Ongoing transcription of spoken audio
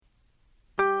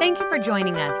Thank you for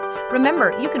joining us.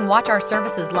 Remember, you can watch our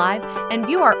services live and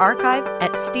view our archive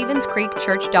at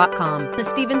StevensCreekChurch.com, the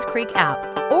Stevens Creek app,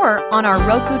 or on our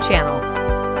Roku channel.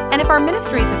 And if our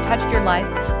ministries have touched your life,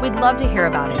 we'd love to hear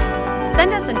about it.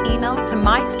 Send us an email to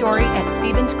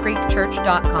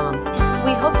mystory@StevensCreekChurch.com.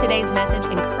 We hope today's message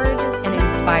encourages and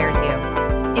inspires you.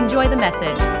 Enjoy the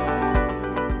message.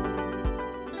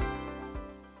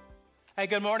 Hey,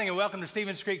 good morning and welcome to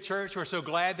Stevens Creek Church. We're so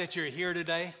glad that you're here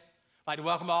today. I'd like to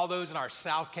welcome all those in our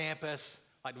South Campus.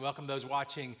 I'd like to welcome those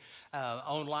watching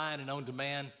online and on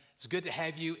demand. It's good to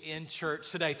have you in church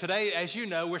today. Today, as you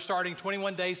know, we're starting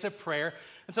 21 days of prayer.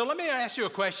 And so let me ask you a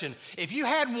question. If you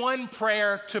had one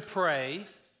prayer to pray,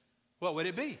 what would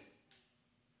it be?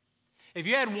 If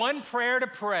you had one prayer to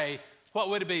pray, what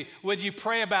would it be? Would you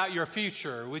pray about your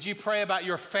future? Would you pray about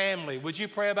your family? Would you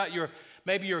pray about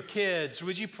maybe your kids?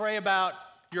 Would you pray about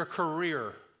your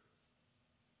career?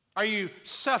 Are you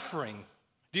suffering?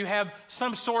 Do you have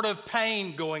some sort of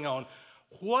pain going on?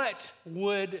 What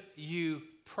would you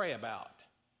pray about?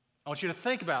 I want you to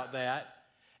think about that,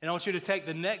 and I want you to take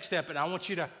the next step, and I want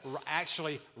you to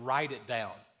actually write it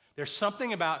down. There's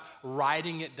something about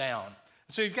writing it down.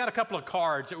 So you've got a couple of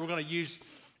cards that we're going to use,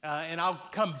 and I'll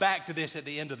come back to this at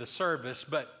the end of the service,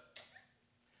 but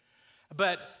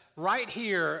right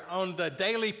here on the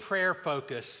daily prayer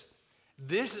focus,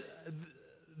 these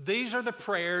are the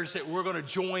prayers that we're going to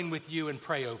join with you and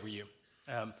pray over you.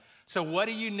 So what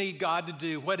do you need God to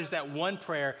do? What is that one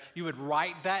prayer? You would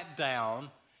write that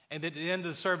down, and at the end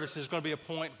of the service, there's going to be a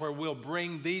point where we'll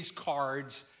bring these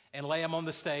cards and lay them on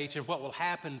the stage. And what will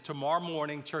happen tomorrow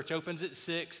morning, church opens at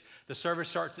 6, the service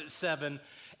starts at 7,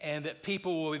 and that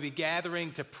people will be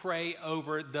gathering to pray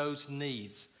over those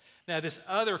needs. Now, this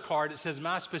other card that says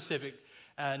my specific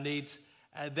needs,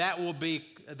 that will be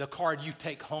the card you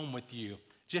take home with you,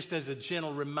 just as a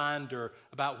gentle reminder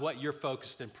about what you're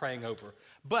focused and praying over.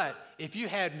 But if you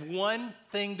had one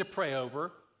thing to pray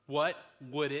over, what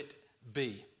would it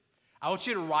be? I want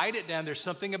you to write it down. There's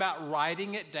something about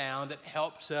writing it down that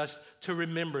helps us to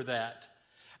remember that.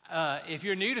 If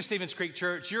you're new to Stevens Creek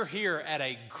Church, you're here at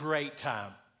a great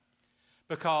time,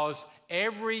 because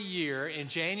every year in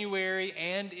January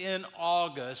and in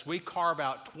August, we carve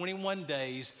out 21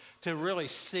 days to really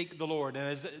seek the Lord. And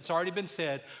as it's already been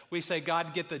said, we say,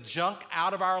 God, get the junk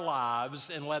out of our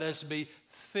lives and let us be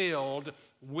filled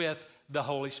with the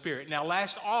Holy Spirit. Now,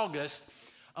 last August,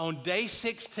 on day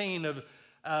 16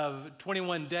 of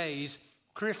 21 days,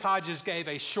 Chris Hodges gave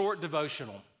a short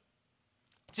devotional,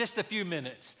 just a few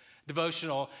minutes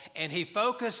devotional, and he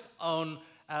focused on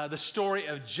the story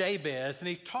of Jabez, and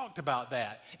he talked about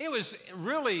that. It was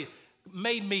really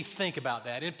made me think about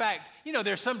that. In fact, you know,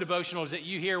 there's some devotionals that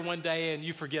you hear one day and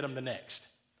you forget them the next.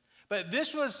 But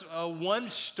this was one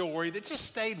story that just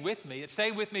stayed with me. It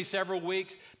stayed with me several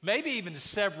weeks, maybe even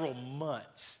several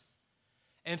months.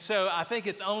 And so I think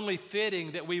it's only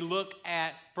fitting that we look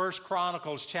at 1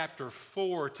 Chronicles chapter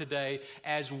 4 today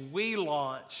as we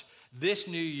launch this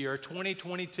new year,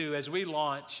 2022, as we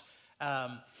launch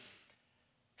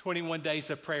 21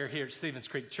 days of prayer here at Stevens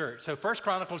Creek Church. So 1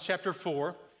 Chronicles chapter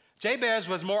 4, Jabez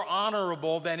was more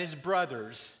honorable than his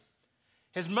brothers.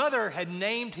 His mother had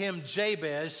named him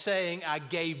Jabez, saying, I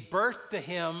gave birth to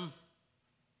him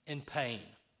in pain.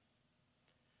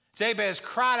 Jabez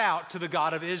cried out to the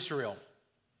God of Israel,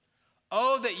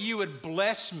 oh, that you would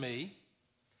bless me,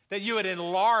 that you would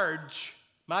enlarge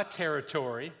my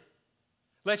territory.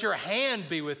 Let your hand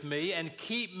be with me and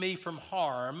keep me from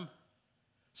harm,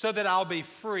 so that I'll be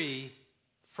free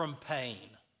from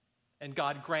pain. And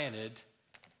God granted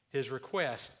his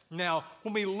request. Now,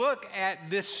 when we look at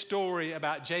this story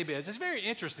about Jabez, it's a very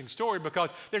interesting story because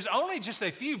there's only just a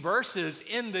few verses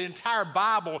in the entire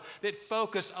Bible that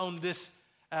focus on this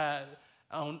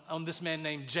on this man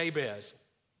named Jabez.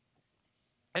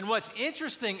 And what's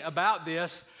interesting about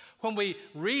this, when we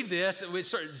read this,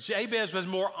 Jabez was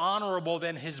more honorable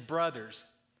than his brothers.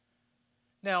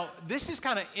 Now, this is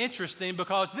kind of interesting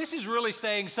because this is really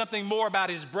saying something more about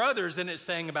his brothers than it's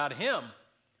saying about him.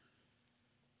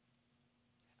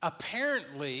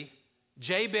 Apparently,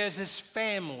 Jabez's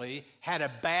family had a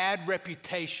bad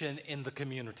reputation in the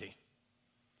community.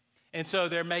 And so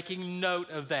they're making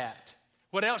note of that.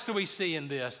 What else do we see in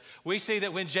this? We see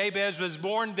that when Jabez was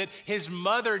born, that his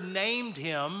mother named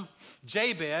him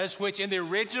Jabez, which in the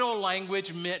original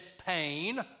language meant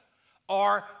pain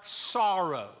or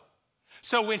sorrow.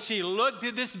 So when she looked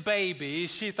at this baby,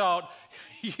 she thought,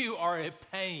 you are a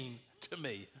pain to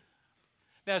me.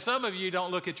 Now, some of you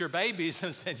don't look at your babies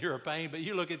and say you're a pain, but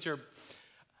you look at your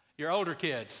older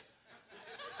kids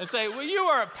and say, well, you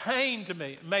are a pain to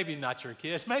me. Maybe not your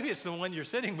kids. Maybe it's the one you're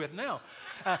sitting with now.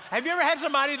 Have you ever had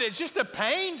somebody that's just a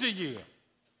pain to you?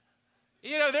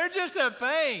 You know, they're just a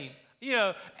pain. You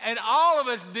know, and all of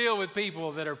us deal with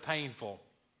people that are painful.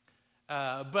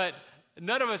 But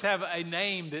none of us have a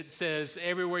name that says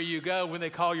everywhere you go, when they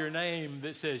call your name,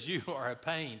 that says you are a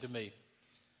pain to me.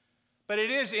 But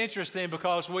it is interesting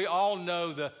because we all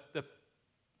know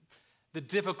the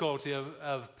difficulty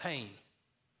of pain.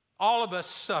 All of us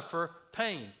suffer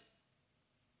pain.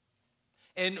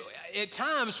 And at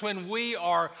times when we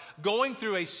are going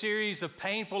through a series of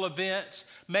painful events,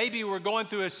 maybe we're going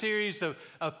through a series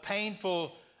of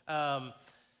painful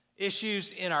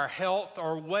issues in our health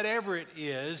or whatever it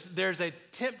is, there's a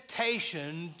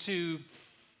temptation to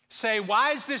say,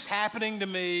 why is this happening to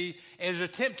me? And there's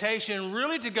a temptation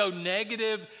really to go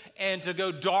negative and to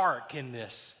go dark in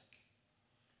this.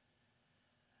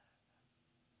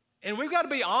 And we've got to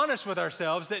be honest with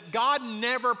ourselves that God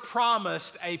never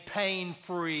promised a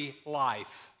pain-free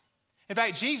life. In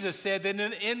fact, Jesus said that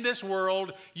in this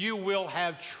world you will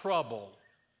have trouble.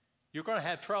 You're going to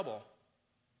have trouble.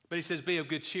 But he says, be of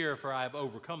good cheer, for I have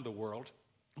overcome the world.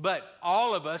 But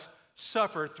all of us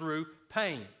suffer through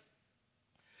pain.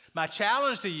 My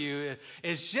challenge to you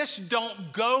is just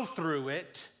don't go through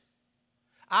it.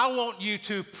 I want you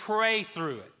to pray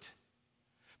through it.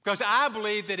 Because I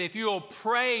believe that if you'll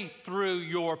pray through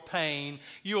your pain,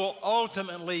 you'll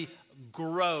ultimately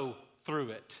grow through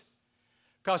it.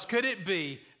 Because could it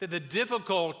be that the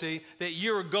difficulty that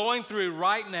you're going through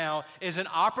right now is an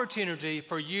opportunity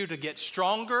for you to get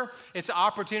stronger? It's an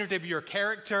opportunity for your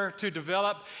character to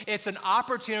develop. It's an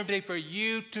opportunity for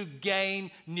you to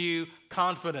gain new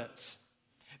confidence.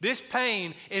 This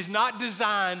pain is not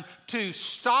designed to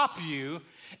stop you.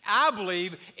 I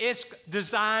believe it's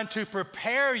designed to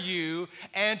prepare you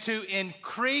and to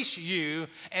increase you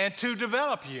and to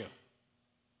develop you.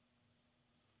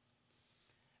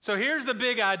 So here's the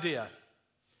big idea.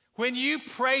 When you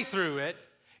pray through it,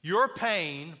 your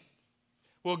pain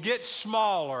will get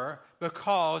smaller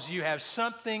because you have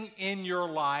something in your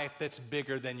life that's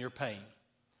bigger than your pain.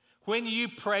 When you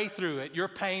pray through it, your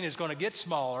pain is going to get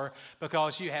smaller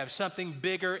because you have something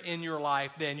bigger in your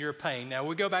life than your pain. Now,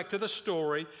 we go back to the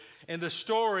story, and the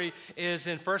story is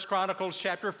in 1 Chronicles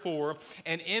chapter 4,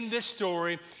 and in this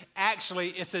story, actually,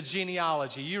 it's a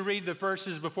genealogy. You read the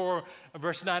verses before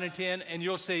verse 9 and 10, and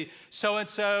you'll see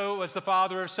so-and-so was the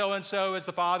father of so-and-so is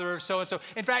the father of so-and-so.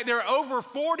 In fact, there are over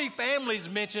 40 families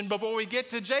mentioned before we get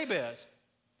to Jabez.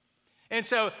 And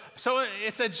so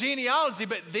it's a genealogy,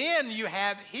 but then you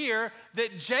have here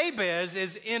that Jabez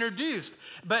is introduced,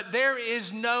 but there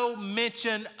is no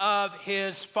mention of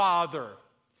his father.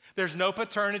 There's no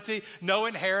paternity, no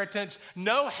inheritance,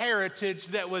 no heritage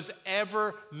that was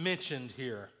ever mentioned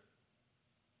here.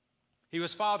 He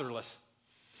was fatherless.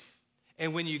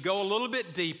 And when you go a little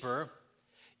bit deeper,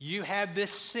 you have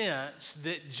this sense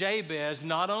that Jabez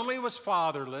not only was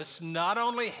fatherless, not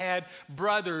only had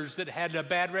brothers that had a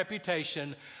bad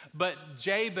reputation, but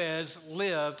Jabez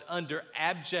lived under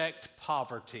abject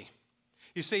poverty.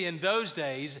 You see, in those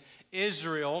days,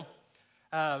 Israel,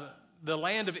 the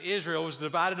land of Israel was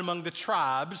divided among the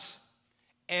tribes,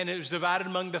 and it was divided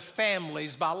among the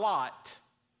families by lot.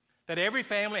 That every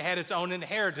family had its own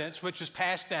inheritance, which was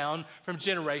passed down from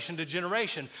generation to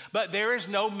generation. But there is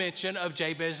no mention of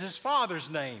Jabez's father's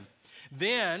name.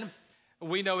 Then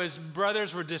we know his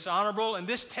brothers were dishonorable, and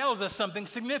this tells us something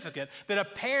significant, that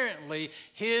apparently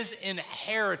his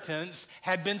inheritance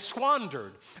had been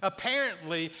squandered.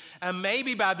 Apparently,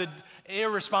 maybe by the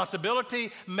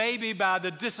irresponsibility, maybe by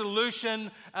the dissolution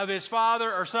of his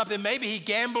father or something, maybe he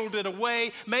gambled it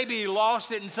away, maybe he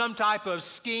lost it in some type of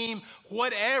scheme,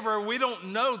 whatever, we don't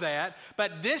know that,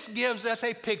 but this gives us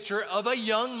a picture of a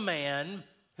young man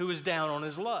who was down on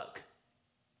his luck.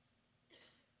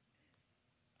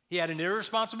 He had an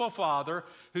irresponsible father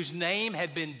whose name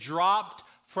had been dropped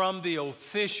from the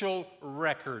official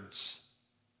records.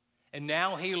 And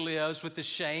now he lives with the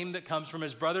shame that comes from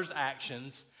his brother's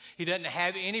actions. He doesn't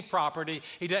have any property.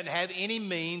 He doesn't have any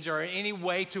means or any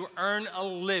way to earn a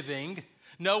living.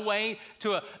 No way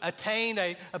to attain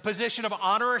a position of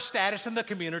honor or status in the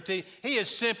community. He is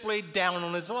simply down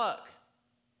on his luck.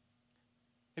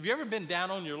 Have you ever been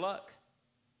down on your luck?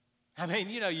 I mean,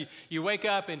 you know, you wake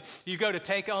up and you go to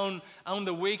take on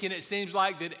the week, and it seems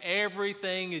like that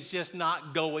everything is just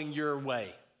not going your way.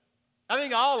 I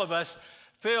think all of us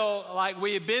feel like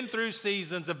we have been through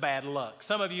seasons of bad luck.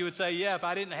 Some of you would say, yeah, if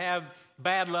I didn't have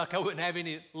bad luck, I wouldn't have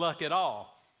any luck at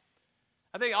all.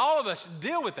 I think all of us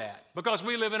deal with that because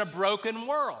we live in a broken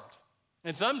world.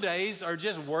 And some days are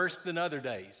just worse than other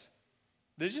days.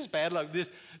 There's just bad luck.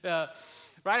 Right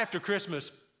after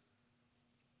Christmas,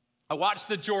 I watched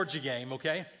the Georgia game,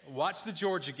 okay? Watched the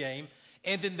Georgia game.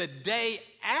 And then the day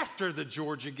after the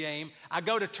Georgia game, I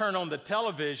go to turn on the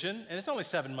television, and it's only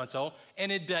 7 months old,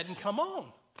 and it doesn't come on.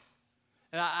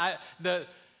 And the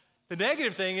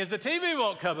negative thing is the TV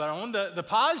won't come on. The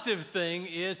positive thing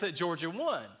is that Georgia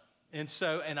won. And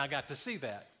I got to see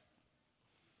that.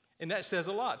 And that says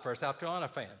a lot for a South Carolina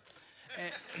fan.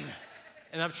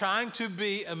 And I'm trying to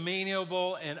be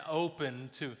amenable and open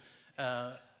to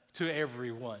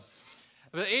everyone.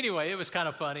 But anyway, it was kind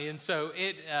of funny, and so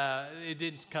it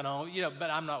didn't come on,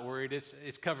 but I'm not worried.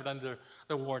 It's covered under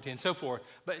the warranty and so forth.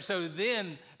 But so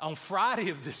then on Friday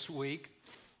of this week,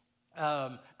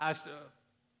 New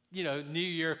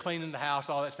Year, cleaning the house,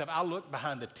 all that stuff, I looked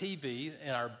behind the TV in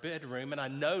our bedroom, and I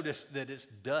noticed that it's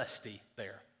dusty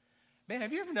there. Man,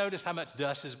 have you ever noticed how much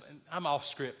dust is? I'm off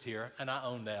script here, and I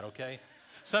own that, okay?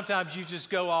 Sometimes you just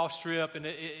go off strip and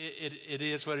it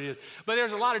is what it is. But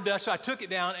there's a lot of dust, so I took it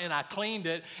down and I cleaned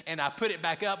it and I put it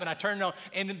back up and I turned it on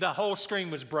and the whole screen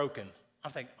was broken. I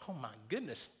think, oh my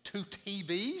goodness, 2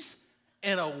 TVs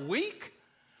in a week?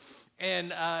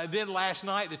 And then last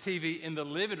night, the TV in the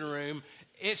living room,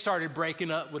 it started breaking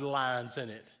up with lines in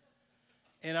it.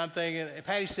 And I'm thinking, and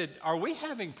Patty said, are we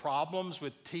having problems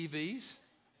with TVs?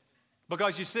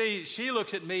 Because you see, she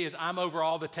looks at me as I'm over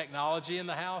all the technology in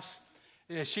the house.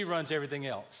 She runs everything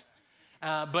else.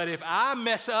 But if I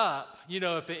mess up,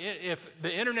 if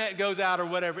the internet goes out or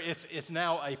whatever, it's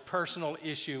now a personal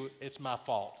issue. It's my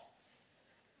fault.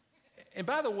 And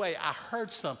by the way, I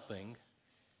heard something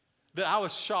that I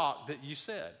was shocked that you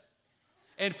said.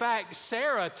 In fact,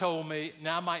 Sarah told me,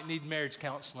 now I might need marriage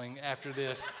counseling after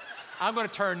this. I'm going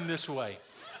to turn this way.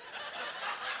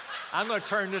 I'm going to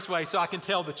turn this way so I can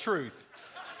tell the truth.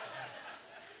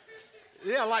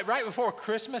 Yeah, like right before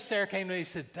Christmas, Sarah came to me and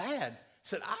said, Dad,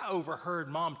 I overheard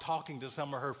Mom talking to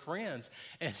some of her friends,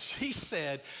 and she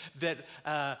said that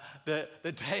the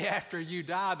day after you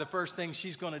die, the first thing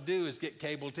she's going to do is get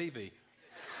cable TV.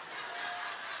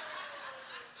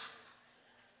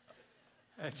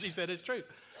 And she said it's true.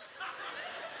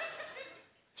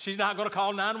 She's not going to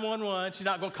call 911. She's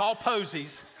not going to call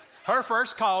Posies. Her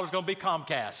first call is going to be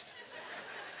Comcast.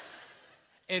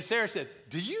 And Sarah said,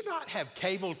 do you not have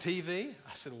cable TV?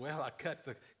 I said, well, I cut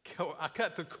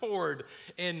the cord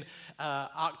in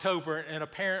October, and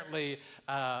apparently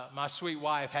my sweet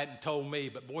wife hadn't told me,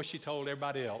 but boy, she told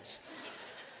everybody else.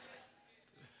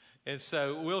 And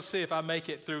so we'll see if I make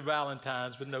it through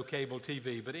Valentine's with no cable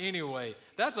TV. But anyway,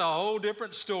 that's a whole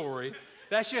different story.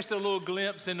 That's just a little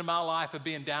glimpse into my life of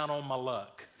being down on my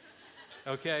luck,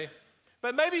 okay?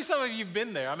 But maybe some of you have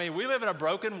been there. I mean, we live in a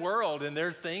broken world, and there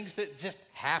are things that just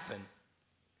happen.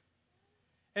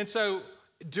 And so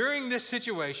during this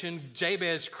situation,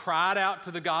 Jabez cried out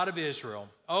to the God of Israel,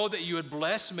 oh, that you would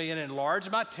bless me and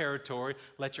enlarge my territory.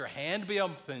 Let your hand be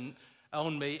open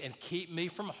on me and keep me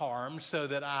from harm so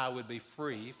that I would be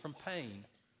free from pain.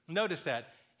 Notice that.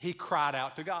 He cried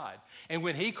out to God. And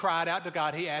when he cried out to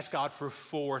God, he asked God for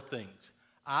 4 things.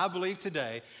 I believe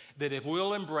today that if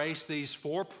we'll embrace these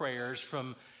 4 prayers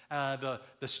from the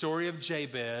story of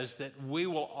Jabez, that we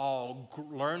will all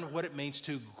learn what it means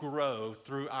to grow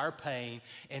through our pain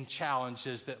and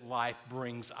challenges that life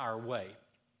brings our way.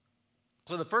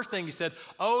 So the first thing he said,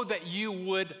 oh, that you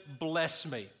would bless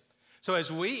me. So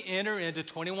as we enter into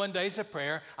 21 days of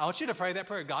prayer, I want you to pray that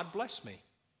prayer, God bless me.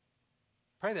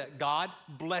 Pray that, God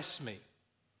bless me.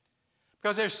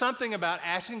 Because there's something about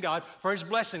asking God for his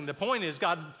blessing. The point is,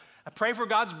 God, I pray for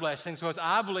God's blessing because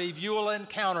I believe you will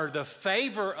encounter the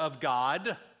favor of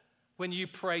God when you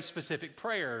pray specific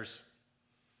prayers.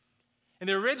 In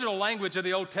the original language of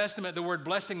the Old Testament, the word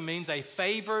blessing means a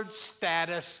favored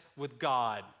status with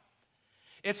God.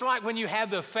 It's like when you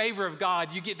have the favor of God,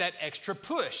 you get that extra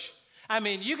push. I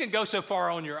mean, you can go so far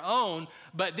on your own,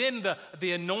 but then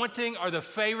the anointing or the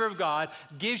favor of God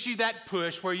gives you that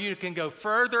push where you can go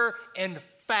further and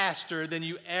faster than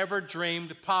you ever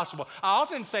dreamed possible. I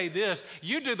often say this,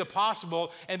 you do the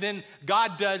possible, and then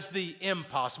God does the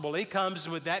impossible. He comes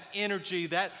with that energy,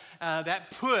 that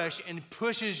push, and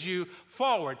pushes you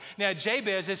forward. Now,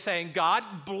 Jabez is saying, God,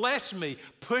 bless me,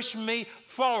 push me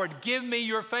forward, give me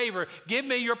your favor, give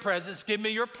me your presence, give me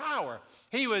your power.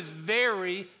 He was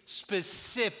very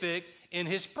specific in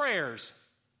his prayers.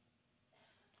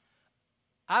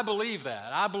 I believe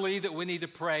that. I believe that we need to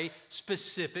pray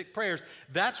specific prayers.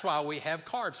 That's why we have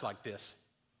cards like this.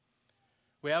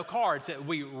 We have cards that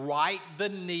we write the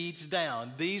needs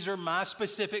down. These are my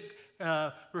specific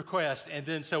requests. And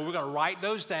then so we're going to write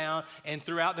those down. And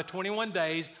throughout the 21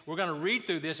 days, we're going to read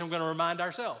through this and we're going to remind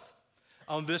ourselves.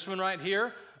 On this one right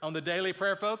here, on the daily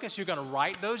prayer focus, you're going to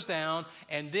write those down,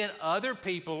 and then other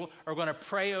people are going to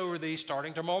pray over these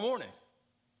starting tomorrow morning.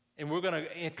 And we're going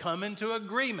to come into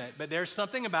agreement. But there's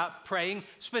something about praying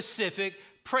specific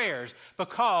prayers,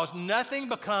 because nothing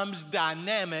becomes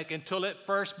dynamic until it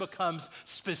first becomes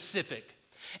specific.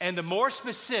 And the more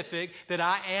specific that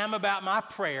I am about my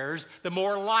prayers, the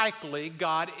more likely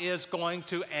God is going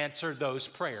to answer those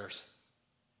prayers.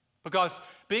 Because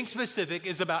being specific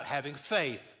is about having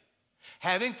faith.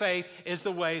 Having faith is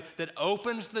the way that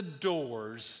opens the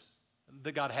doors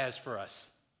that God has for us.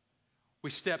 We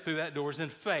step through that doors in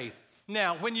faith.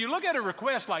 Now, when you look at a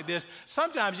request like this,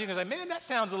 sometimes you can say, man, that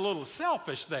sounds a little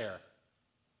selfish there.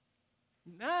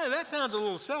 No, that sounds a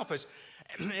little selfish.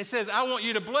 It says, I want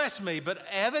you to bless me. But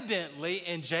evidently,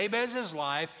 in Jabez's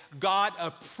life, God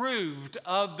approved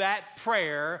of that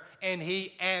prayer, and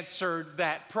he answered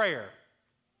that prayer.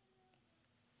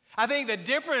 I think the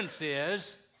difference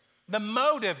is the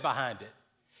motive behind it.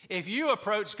 If you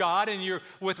approach God and you're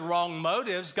with wrong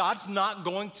motives, God's not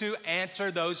going to answer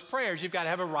those prayers. You've got to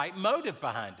have a right motive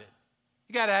behind it.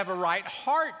 You've got to have a right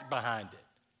heart behind it.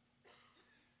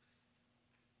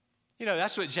 You know,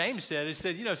 that's what James said. He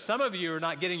said, you know, some of you are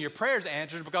not getting your prayers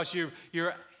answered because you're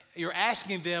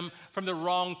asking them from the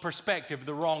wrong perspective,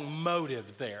 the wrong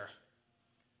motive there.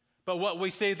 But what we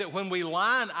see that when we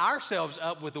line ourselves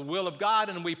up with the will of God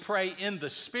and we pray in the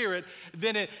Spirit,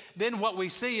 then what we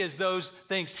see is those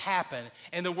things happen.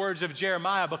 And the words of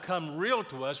Jeremiah become real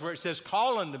to us, where it says,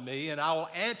 call unto me and I will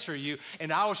answer you,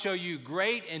 and I will show you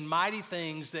great and mighty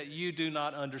things that you do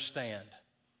not understand.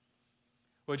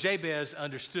 Well, Jabez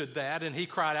understood that, and he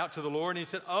cried out to the Lord, and he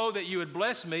said, oh, that you would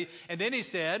bless me. And then he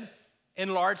said,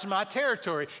 enlarge my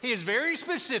territory. He is very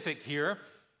specific here.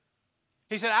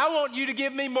 He said, I want you to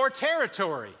give me more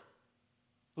territory.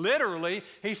 Literally,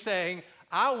 he's saying,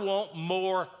 I want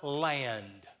more land.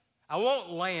 I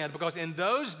want land because in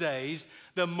those days,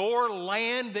 the more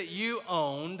land that you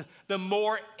owned, the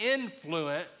more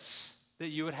influence that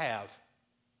you would have.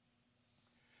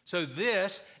 So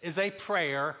this is a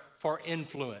prayer for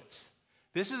influence.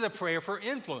 This is a prayer for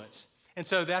influence. And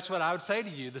so that's what I would say to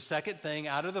you. The second thing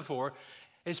out of the four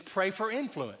is pray for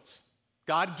influence.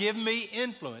 God, give me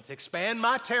influence. Expand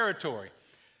my territory.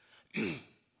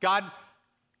 God,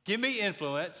 give me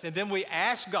influence. And then we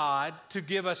ask God to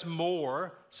give us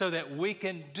more so that we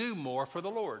can do more for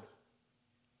the Lord.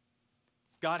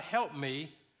 God, help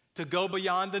me to go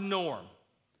beyond the norm.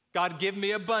 God, give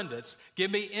me abundance. Give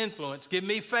me influence. Give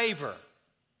me favor.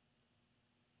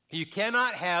 You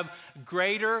cannot have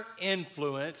greater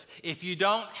influence if you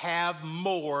don't have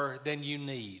more than you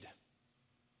need.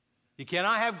 You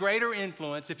cannot have greater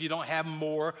influence if you don't have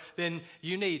more than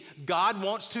you need. God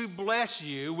wants to bless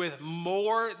you with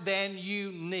more than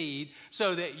you need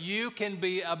so that you can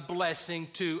be a blessing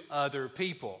to other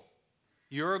people.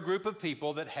 You're a group of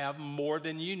people that have more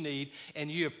than you need, and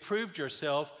you have proved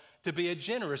yourself to be a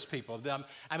generous people.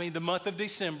 I mean, the month of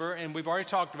December, and we've already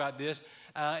talked about this,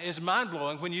 is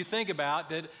mind-blowing when you think about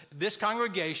that this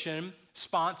congregation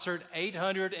sponsored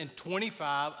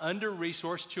 825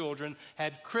 under-resourced children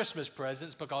had Christmas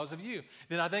presents because of you.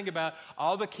 Then I think about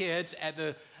all the kids at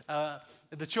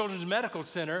the Children's Medical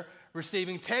Center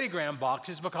receiving Teddy Graham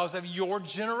boxes because of your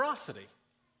generosity.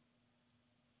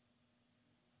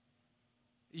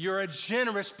 You're a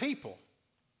generous people.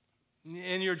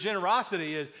 And your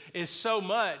generosity is so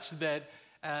much that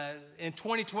in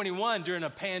 2021, during a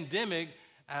pandemic,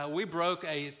 we broke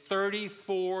a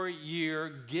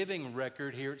 34-year giving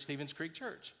record here at Stevens Creek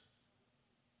Church.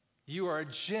 You are a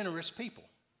generous people.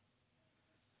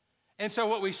 And so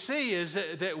what we see is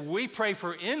that we pray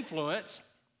for influence,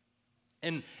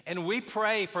 and we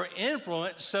pray for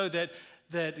influence so that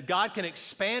God can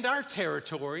expand our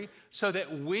territory, so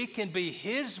that we can be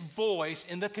His voice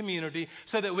in the community,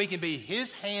 so that we can be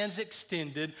His hands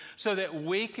extended, so that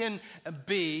we can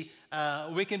be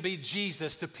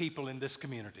Jesus to people in this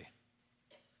community.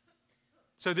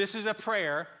 So this is a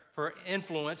prayer for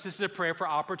influence. This is a prayer for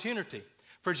opportunity.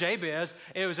 For Jabez,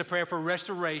 it was a prayer for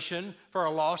restoration, for a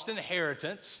lost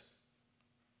inheritance.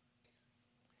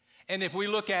 And if we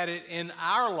look at it in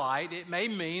our light, it may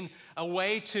mean a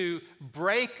way to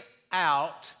break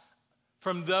out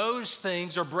from those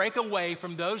things or break away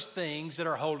from those things that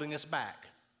are holding us back.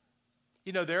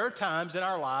 You know, there are times in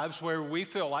our lives where we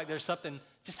feel like there's something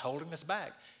just holding us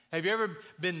back. Have you ever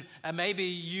been, maybe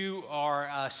you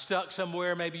are stuck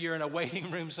somewhere, maybe you're in a waiting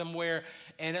room somewhere,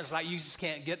 and it's like you just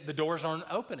can't get, the doors aren't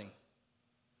opening.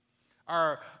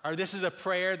 Or this is a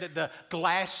prayer that the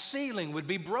glass ceiling would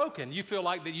be broken. You feel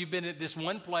like that you've been at this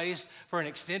one place for an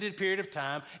extended period of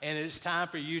time, and it's time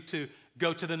for you to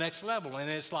go to the next level. And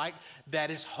it's like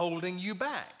that is holding you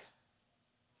back.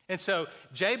 And so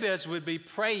Jabez would be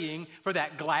praying for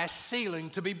that glass ceiling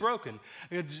to be broken.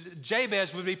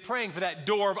 Jabez would be praying for that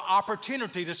door of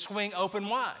opportunity to swing open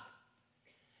wide.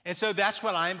 And so that's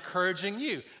what I'm encouraging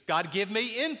you. God, give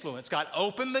me influence. God,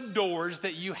 open the doors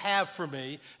that you have for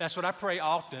me. That's what I pray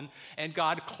often. And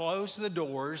God, close the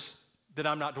doors that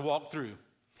I'm not to walk through.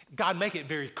 God, make it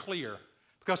very clear.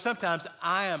 Because sometimes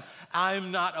I'm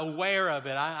not aware of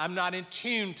it. I'm not in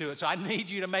tune to it. So I need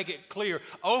you to make it clear.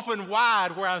 Open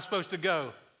wide where I'm supposed to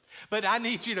go. But I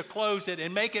need you to close it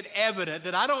and make it evident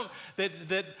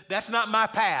that that's not my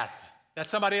path.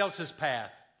 That's somebody else's path.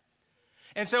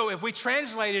 And so if we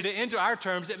translated it into our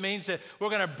terms, it means that we're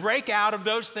going to break out of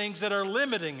those things that are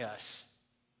limiting us.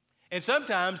 And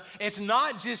sometimes it's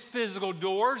not just physical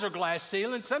doors or glass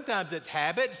ceilings. Sometimes it's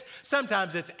habits.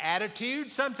 Sometimes it's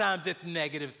attitudes. Sometimes it's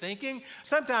negative thinking.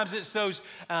 Sometimes it's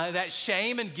that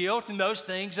shame and guilt and those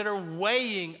things that are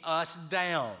weighing us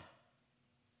down.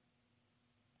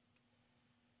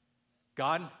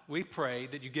 God, we pray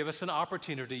that you give us an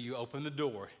opportunity. You open the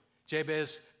door.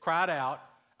 Jabez cried out,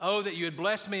 "Oh, that you had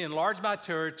blessed me, enlarge my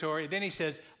territory." Then he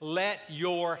says, "Let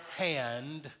your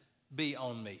hand be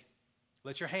on me."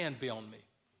 Let your hand be on me.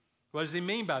 What does he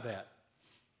mean by that?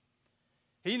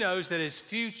 He knows that his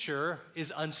future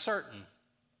is uncertain.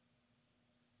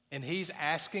 And he's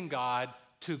asking God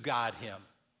to guide him.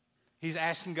 He's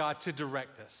asking God to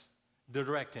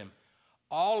direct him.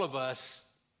 All of us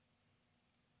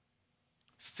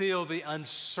feel the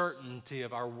uncertainty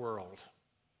of our world.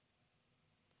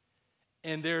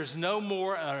 And there's no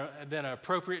more than an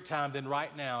appropriate time than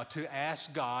right now to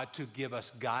ask God to give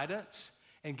us guidance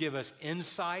and give us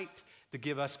insight, to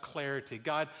give us clarity.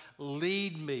 God,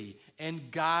 lead me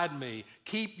and guide me.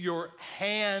 Keep your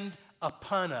hand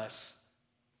upon us.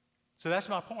 So that's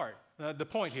my part. The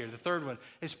point here, the third one,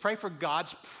 is pray for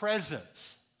God's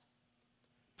presence.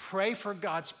 Pray for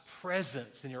God's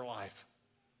presence in your life.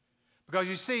 Because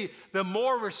you see, the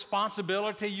more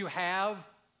responsibility you have,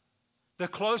 the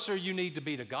closer you need to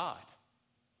be to God.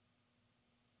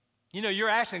 You know, you're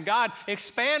asking God,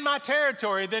 expand my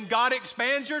territory, then God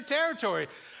expands your territory.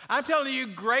 I'm telling you,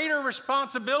 greater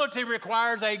responsibility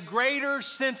requires a greater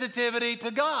sensitivity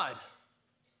to God.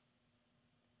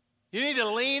 You need to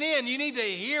lean in. You need to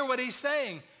hear what he's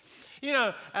saying. You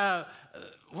know,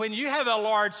 when you have a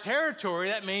large territory,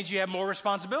 that means you have more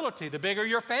responsibility. The bigger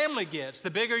your family gets,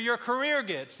 the bigger your career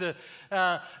gets, the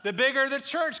bigger the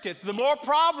church gets, the more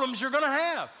problems you're going to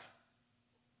have.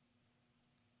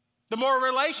 The more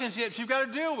relationships you've got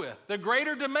to deal with, the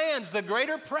greater demands, the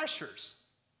greater pressures.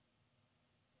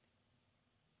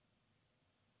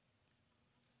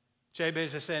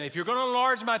 Jabez is saying, if you're going to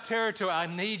enlarge my territory, I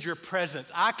need your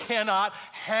presence. I cannot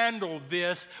handle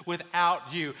this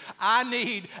without you. I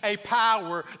need a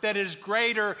power that is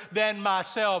greater than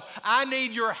myself. I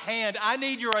need your hand. I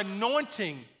need your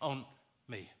anointing on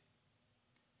me.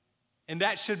 And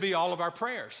that should be all of our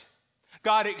prayers.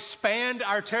 God, expand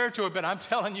our territory, but I'm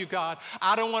telling you, God,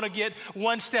 I don't want to get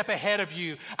one step ahead of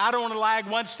you. I don't want to lag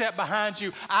one step behind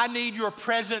you. I need your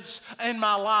presence in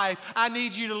my life. I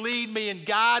need you to lead me and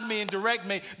guide me and direct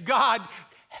me. God,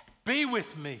 be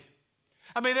with me.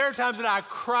 I mean, there are times that I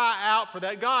cry out for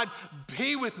that. God,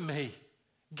 be with me.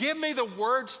 Give me the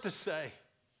words to say.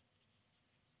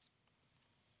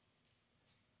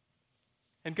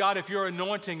 And God, if your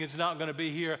anointing is not going to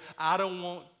be here, I don't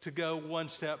want to go one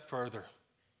step further.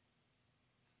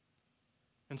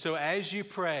 And so as you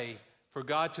pray for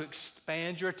God to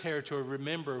expand your territory,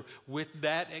 remember with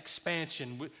that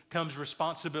expansion comes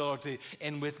responsibility.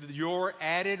 And with your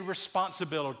added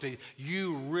responsibility,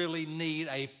 you really need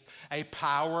a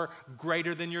power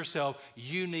greater than yourself.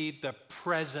 You need the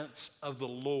presence of the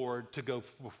Lord to go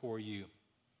before you.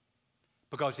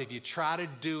 Because if you try to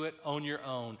do it on your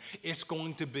own, it's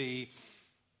going to be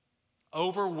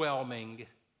overwhelming,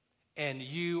 and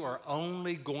you are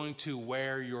only going to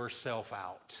wear yourself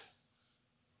out.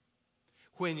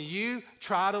 When you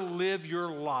try to live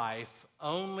your life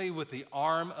only with the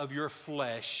arm of your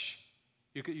flesh,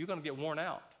 you're going to get worn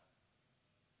out.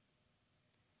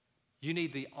 You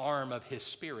need the arm of his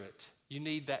Spirit. You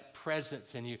need that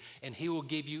presence in you, and he will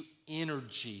give you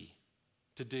energy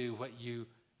to do what you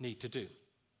need to do.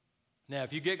 Now,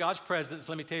 if you get God's presence,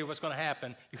 let me tell you what's going to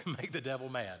happen. You're going to make the devil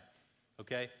mad,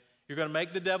 okay? You're going to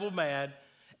make the devil mad,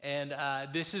 and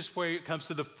this is where it comes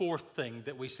to the fourth thing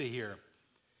that we see here.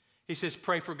 He says,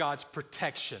 pray for God's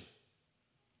protection.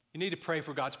 You need to pray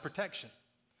for God's protection.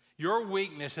 Your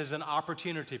weakness is an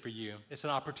opportunity for you. It's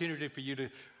an opportunity for you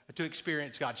to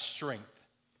experience God's strength.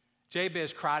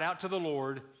 Jabez cried out to the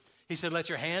Lord. He said, let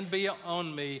your hand be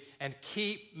on me and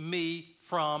keep me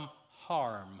from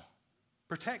harm.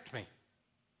 Protect me.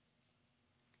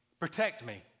 Protect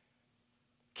me.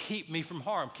 Keep me from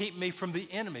harm. Keep me from the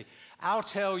enemy. I'll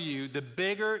tell you, the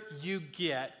bigger you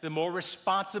get, the more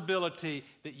responsibility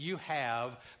that you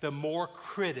have, the more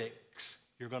critics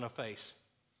you're going to face.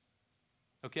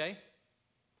 Okay?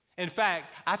 In fact,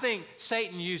 I think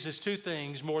Satan uses two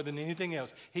things more than anything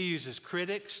else. He uses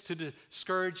critics to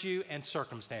discourage you and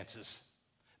circumstances.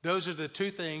 Those are the two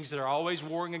things that are always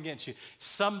warring against you.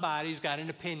 Somebody's got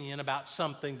an opinion about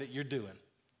something that you're doing.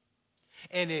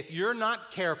 And if you're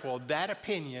not careful, that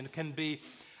opinion can be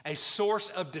a source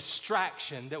of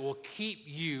distraction that will keep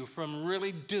you from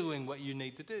really doing what you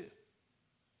need to do.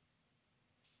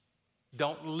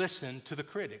 Don't listen to the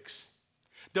critics.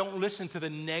 Don't listen to the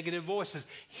negative voices.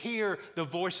 Hear the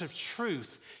voice of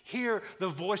truth. Hear the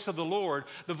voice of the Lord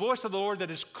that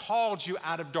has called you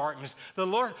out of darkness. The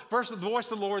voice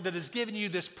of the Lord that has given you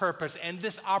this purpose and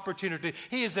this opportunity.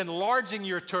 He is enlarging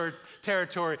your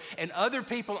territory, and other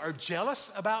people are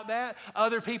jealous about that.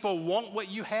 Other people want what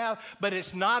you have, but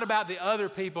it's not about the other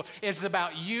people. It's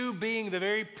about you being the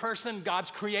very person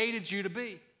God's created you to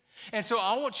be. And so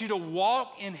I want you to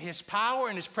walk in His power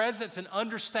and His presence and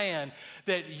understand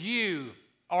that you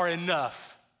are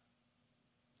enough.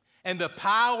 And the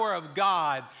power of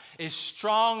God is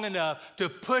strong enough to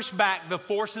push back the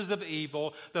forces of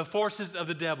evil, the forces of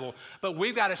the devil. But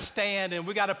we've got to stand and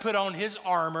we've got to put on His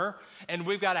armor, and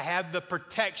we've got to have the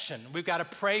protection. We've got to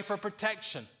pray for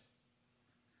protection.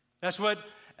 That's what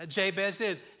Jabez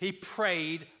did. He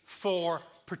prayed for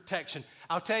protection.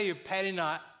 I'll tell you, Patty and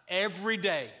I, every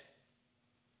day,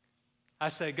 I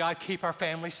say, God, keep our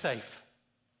family safe.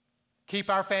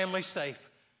 Keep our family safe.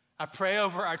 I pray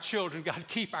over our children, God,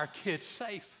 keep our kids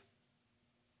safe.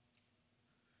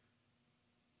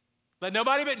 Let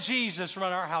nobody but Jesus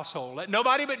run our household. Let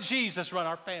nobody but Jesus run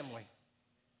our family.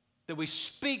 That we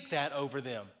speak that over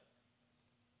them.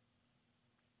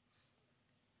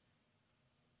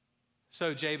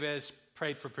 So Jabez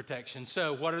prayed for protection.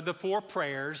 So what are the four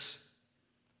prayers?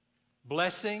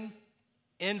 Blessing,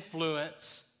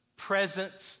 influence,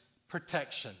 presence,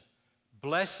 protection.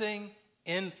 Blessing,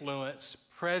 influence,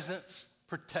 presence,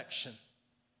 protection.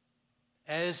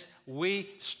 As we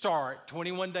start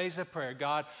 21 days of prayer,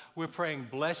 God, we're praying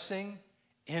blessing,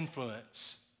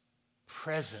 influence,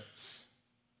 presence,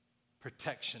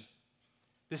 protection.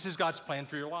 This is God's plan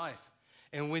for your life.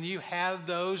 And when you have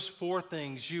those four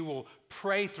things, you will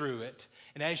pray through it.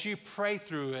 And as you pray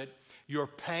through it, your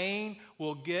pain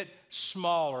will get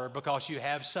smaller because you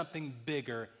have something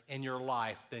bigger in your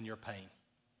life than your pain.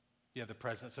 You have the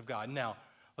presence of God. Now,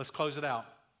 let's close it out.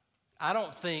 I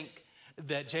don't think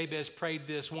that Jabez prayed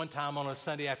this one time on a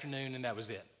Sunday afternoon and that was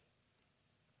it.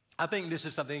 I think this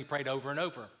is something he prayed over and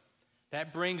over.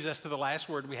 That brings us to the last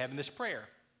word we have in this prayer.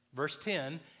 Verse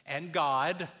 10, and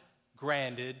God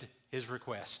granted his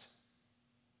request.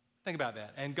 Think about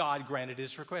that. And God granted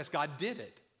his request. God did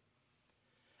it.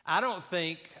 I don't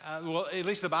think, well, at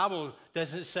least the Bible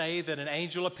doesn't say that an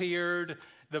angel appeared.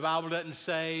 The Bible doesn't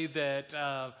say that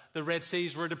the Red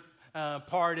Seas were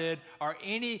parted or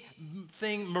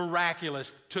anything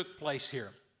miraculous took place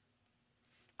here.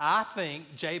 I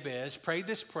think Jabez prayed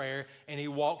this prayer and he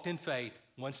walked in faith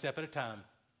one step at a time.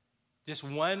 Just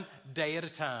one day at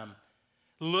a time.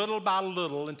 Little by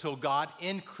little until God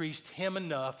increased him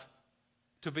enough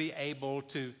to be able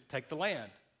to take the land.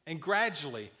 And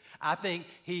gradually, I think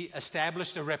he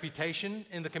established a reputation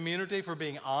in the community for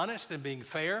being honest and being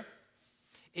fair.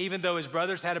 Even though his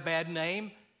brothers had a bad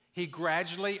name, he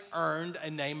gradually earned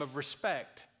a name of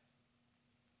respect.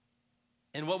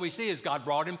 And what we see is God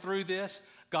brought him through this.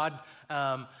 God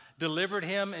delivered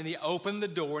him, and he opened the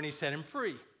door, and he set him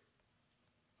free.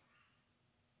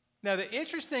 Now, the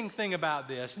interesting thing about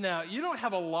this, now, you don't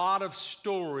have a lot of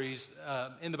stories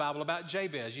in the Bible about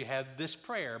Jabez. You have this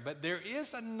prayer, but there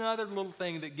is another little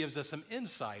thing that gives us some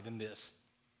insight in this.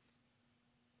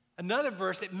 Another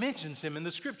verse that mentions him in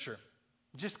the Scripture,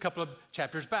 just a couple of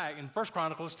chapters back, in 1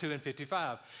 Chronicles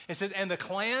 2:55. It says, and the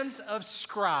clans of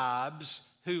scribes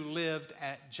who lived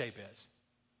at Jabez.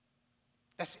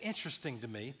 That's interesting to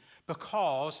me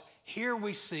because here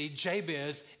we see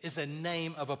Jabez is a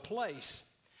name of a place.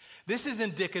 This is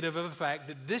indicative of the fact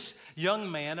that this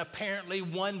young man apparently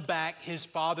won back his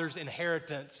father's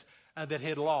inheritance that he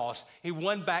had lost. He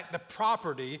won back the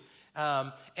property,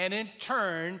 and in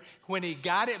turn, when he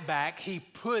got it back, he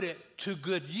put it to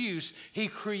good use. He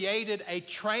created a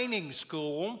training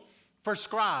school for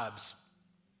scribes.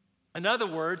 In other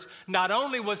words, not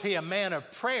only was he a man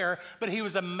of prayer, but he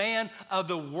was a man of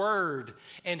the word.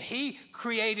 And he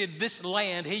created this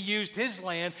land, he used his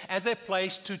land as a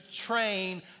place to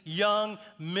train young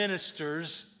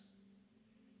ministers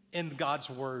in God's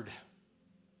word.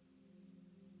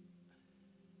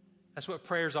 That's what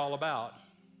prayer is all about.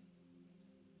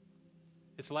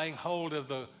 It's laying hold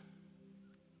of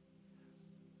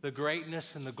the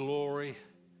greatness and the glory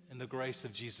and the grace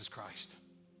of Jesus Christ.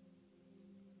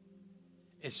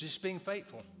 It's just being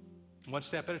faithful, one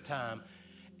step at a time.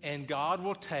 And God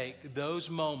will take those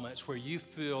moments where you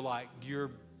feel like you're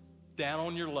down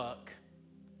on your luck,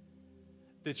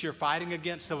 that you're fighting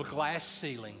against a glass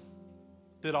ceiling,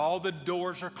 that all the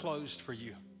doors are closed for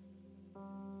you.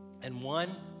 And one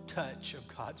touch of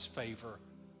God's favor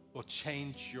will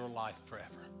change your life forever.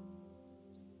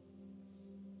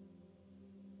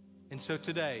 And so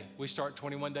today, we start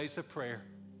 21 days of prayer.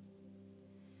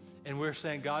 And we're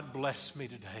saying, God, bless me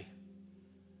today.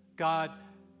 God,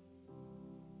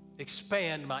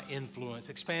 expand my influence,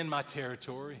 expand my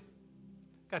territory.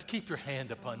 God, keep your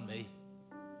hand upon me.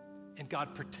 And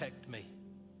God, protect me.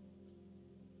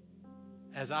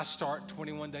 As I start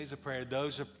 21 days of prayer,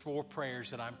 those are 4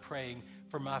 prayers that I'm praying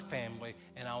for my family,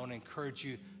 and I want to encourage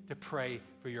you to pray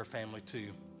for your family too.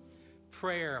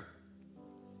 Prayer,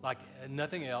 like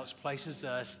nothing else, places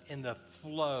us in the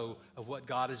flow of what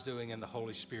God is doing in the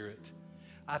Holy Spirit.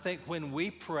 I think when we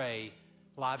pray,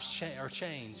 lives are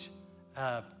changed.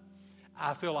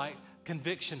 I feel like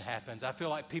conviction happens. I feel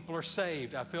like people are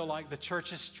saved. I feel like the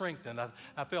church is strengthened.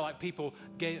 I feel like people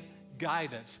get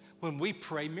guidance. When we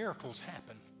pray, miracles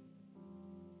happen.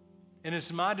 And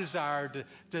it's my desire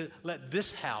to let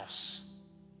this house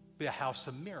be a house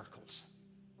of miracles.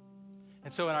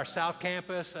 And so in our South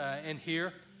Campus and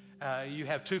here, you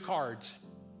have 2 cards.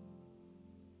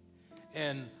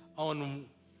 And on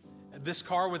this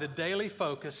card with a daily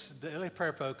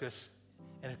prayer focus,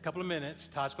 in a couple of minutes,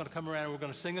 Todd's going to come around and we're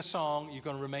going to sing a song. You're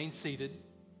going to remain seated.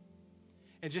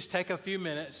 And just take a few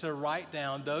minutes to write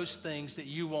down those things that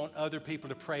you want other people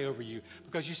to pray over you.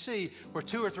 Because you see, where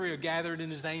 2 or 3 are gathered in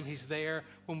his name, he's there.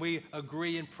 When we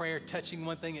agree in prayer, touching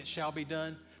one thing, it shall be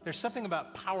done. There's something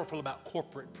powerful about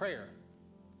corporate prayer.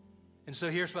 And so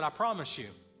here's what I promise you.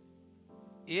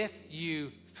 If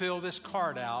you fill this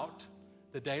card out,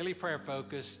 the daily prayer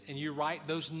focus, and you write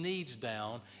those needs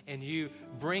down, and you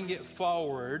bring it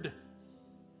forward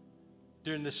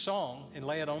during this song and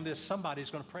lay it on this, somebody's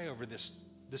going to pray over this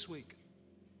week.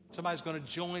 Somebody's going to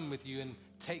join with you and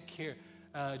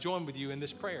join with you in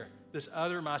this prayer. This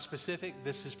other, my specific,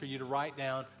 this is for you to write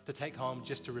down, to take home,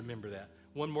 just to remember that.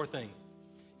 One more thing.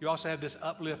 You also have this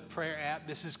Uplift prayer app.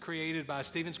 This is created by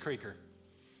Stevens Creeker.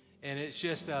 And it's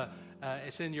just,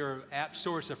 it's in your app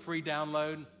store. It's a free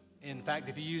download. In fact,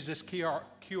 if you use this QR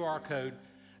code,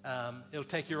 it'll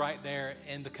take you right there.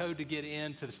 And the code to get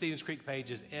into the Stevens Creek page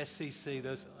is SCC,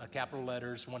 those capital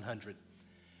letters, 100.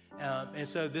 And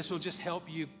so this will just help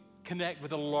you connect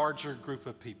with a larger group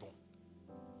of people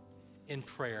in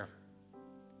prayer.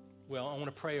 Well, I want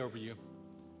to pray over you.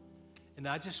 And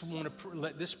I just want to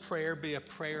let this prayer be a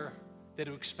prayer that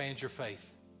will expand your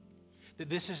faith. That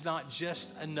this is not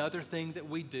just another thing that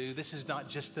we do. This is not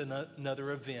just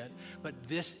another event. But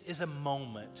this is a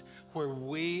moment where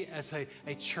we as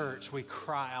a church, we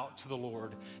cry out to the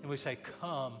Lord. And we say,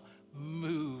 come,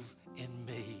 move in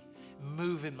me.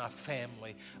 Move in my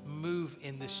family. Move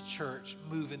in this church.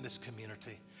 Move in this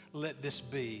community. Let this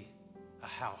be a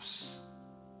house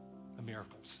of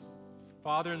miracles.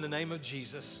 Father, in the name of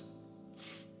Jesus,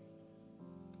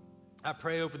 I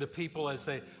pray over the people as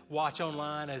they watch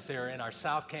online, as they're in our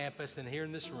South Campus and here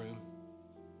in this room.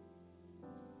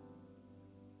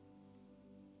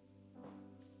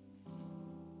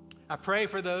 I pray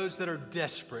for those that are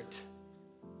desperate,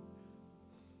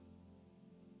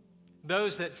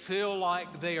 those that feel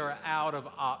like they are out of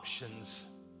options.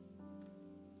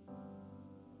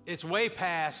 It's way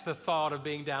past the thought of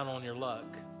being down on your luck.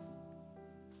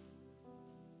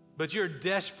 But you're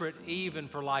desperate even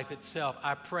for life itself.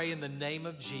 I pray in the name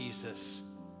of Jesus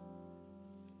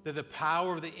that the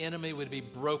power of the enemy would be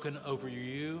broken over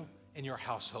you and your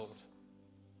household.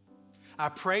 I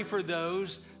pray for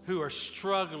those who are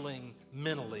struggling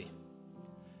mentally.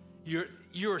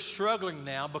 You're struggling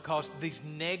now because these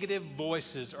negative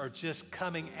voices are just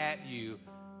coming at you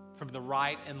from the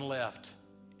right and left.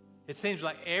 It seems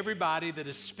like everybody that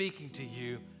is speaking to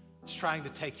you is trying to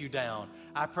take you down.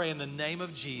 I pray in the name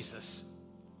of Jesus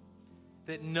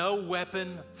that no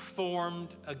weapon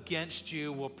formed against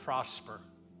you will prosper.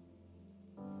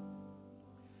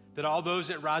 That all those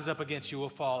that rise up against you will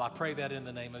fall. I pray that in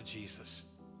the name of Jesus.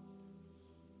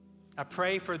 I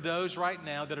pray for those right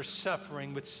now that are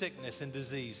suffering with sickness and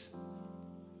disease.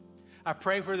 I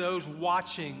pray for those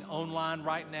watching online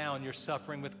right now and you're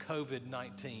suffering with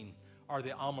COVID-19 or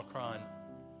the Omicron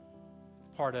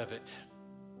part of it.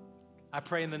 I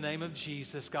pray in the name of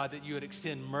Jesus, God, that you would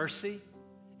extend mercy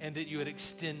and that you would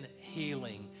extend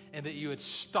healing and that you would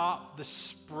stop the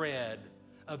spread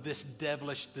of this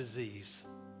devilish disease.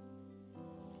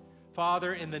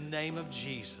 Father, in the name of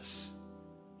Jesus,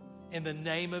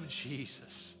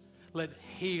 let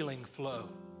healing flow.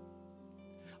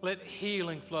 Let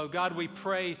healing flow. God, we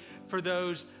pray for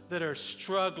those that are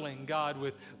struggling, God,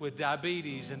 with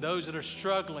diabetes, and those that are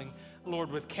struggling,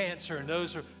 Lord, with cancer, and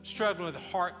those that are struggling with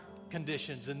heart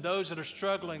conditions, and those that are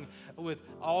struggling with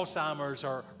Alzheimer's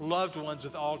or loved ones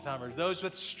with Alzheimer's, those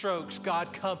with strokes.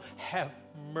 God, come have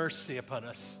mercy upon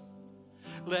us.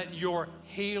 Let your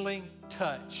healing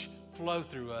touch flow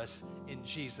through us in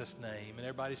Jesus' name. And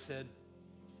everybody said,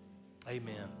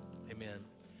 amen. Amen.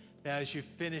 Now, as you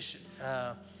finish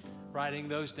writing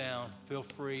those down, feel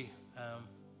free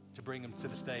to bring them to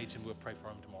the stage and we'll pray for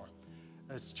them tomorrow.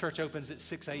 The church opens at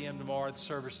 6 a.m. tomorrow. The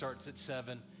service starts at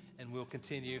 7, and we'll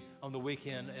continue on the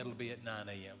weekend. It'll be at 9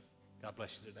 a.m. God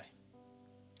bless you today.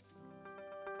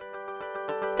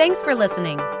 Thanks for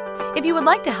listening. If you would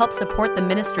like to help support the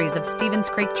ministries of Stevens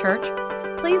Creek Church,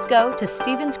 please go to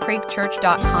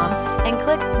StevensCreekChurch.com and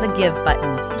click the Give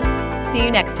button. See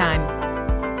you next time.